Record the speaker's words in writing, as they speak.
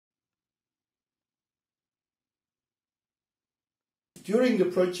during the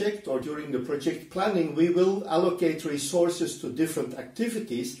project or during the project planning, we will allocate resources to different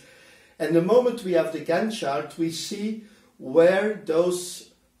activities. And the moment we have the Gantt chart, we see where those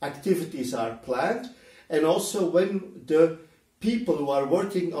activities are planned and also when the people who are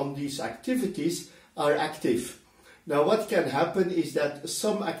working on these activities are active. Now, what can happen is that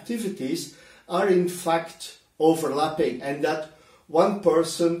some activities are in fact overlapping and that one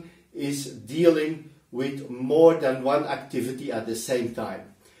person is dealing with more than one activity at the same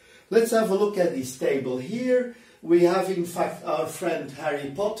time. Let's have a look at this table here. We have in fact our friend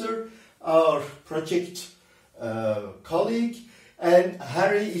Harry Potter, our project colleague, and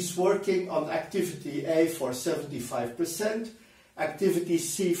Harry is working on activity A for 75%, activity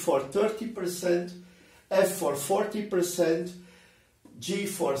C for 30%, F for 40%, G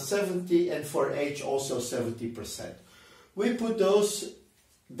for 70%, and for H also 70%. We put those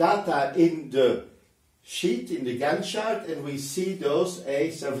data in the sheet, in the Gantt chart, and we see those A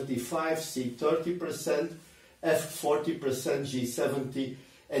 75%, C 30%, F 40%, G 70%,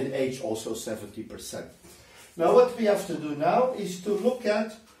 and H also 70%. Now what we have to do now is to look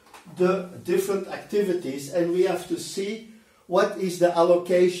at the different activities, and we have to see what is the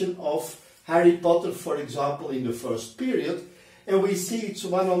allocation of Harry Potter, for example, in the first period, and we see it's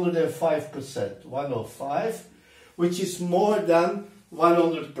 105%, 105, which is more than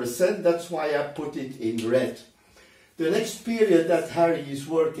 100%, that's why I put it in red. The next period that Harry is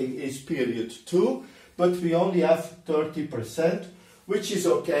working is period 2, but we only have 30%, which is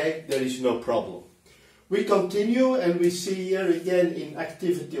okay, there is no problem. We continue and we see here again in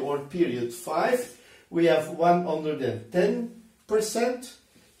activity or period 5, we have 110%,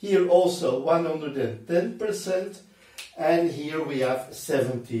 here also 110%, and here we have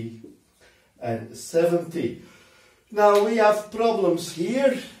 70 and 70. Now we have problems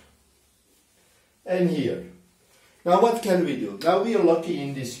here and here. Now what can we do? Now we are lucky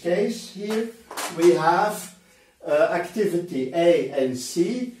in this case here. We have activity A and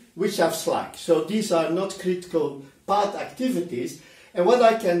C which have slack. So these are not critical path activities. And what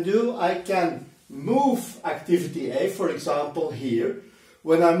I can do, I can move activity A, for example here.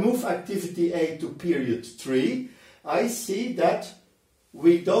 When I move activity A to period 3, I see that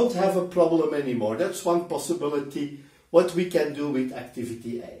we don't have a problem anymore. That's one possibility, what we can do with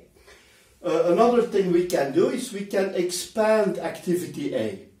activity A. Another thing we can do is we can expand activity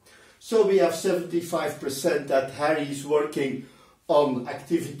A. So we have 75% that Harry is working on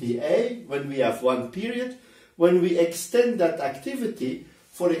activity A when we have one period. When we extend that activity,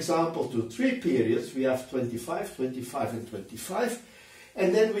 for example, to 3 periods, we have 25, 25 and 25,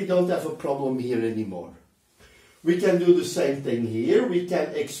 and then we don't have a problem here anymore. We can do the same thing here. We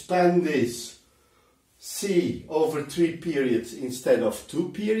can expand this C over 3 periods instead of 2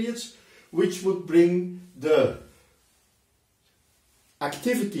 periods, which would bring the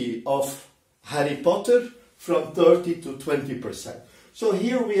activity of Harry Potter from 30 to 20%. So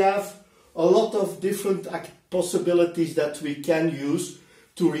here we have a lot of different possibilities that we can use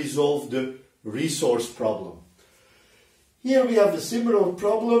to resolve the resource problem. Here we have a similar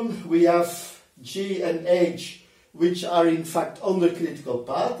problem. We have G and H, which are in fact on the critical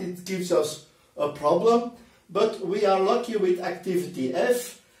path. It gives us a problem, but we are lucky with activity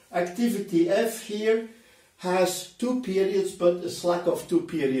F. Activity F here has 2 periods, but a slack of 2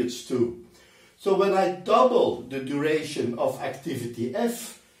 periods too. So when I double the duration of activity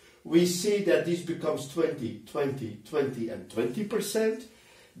F, we see that this becomes 20, 20, 20 and 20%.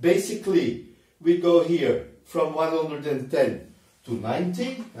 Basically, we go here from 110 to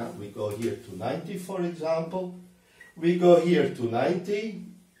 90. We go here to 90, for example. We go here to 90.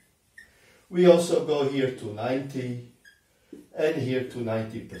 We also go here to 90 and here to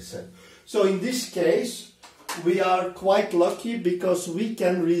 90%. So in this case, we are quite lucky because we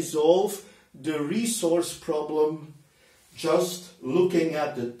can resolve the resource problem just looking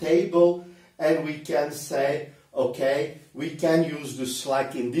at the table, and we can say, okay, we can use the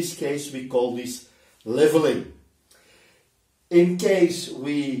slack. In this case, we call this leveling. In case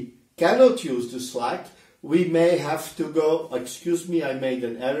we cannot use the slack, we may have to go, excuse me, I made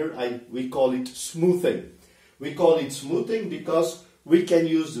an error, we call it smoothing. We call it smoothing because we can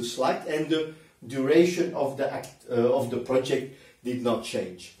use the slack and the duration of the project did not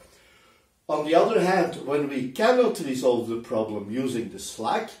change. On the other hand, when we cannot resolve the problem using the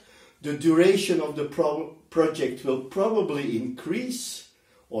slack, the duration of the project will probably increase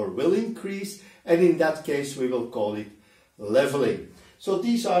or will increase, and in that case we will call it leveling. So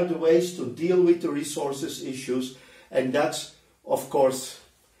these are the ways to deal with the resources issues, and that's of course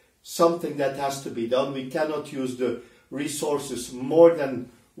something that has to be done. We cannot use the resources more than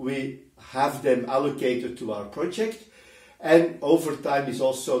we have them allocated to our project, and overtime is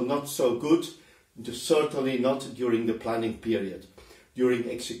also not so good, certainly not during the planning period. During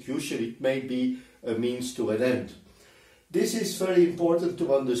execution it may be a means to an end. This is very important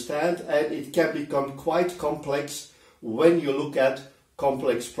to understand, and it can become quite complex when you look at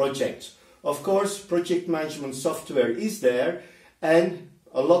complex projects. Of course, project management software is there, and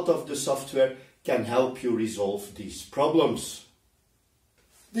a lot of the software can help you resolve these problems.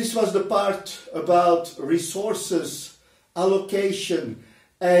 This was the part about resources, allocation,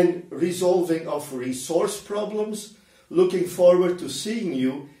 and resolving of resource problems. Looking forward to seeing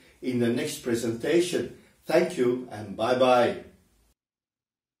you in the next presentation. Thank you and bye-bye.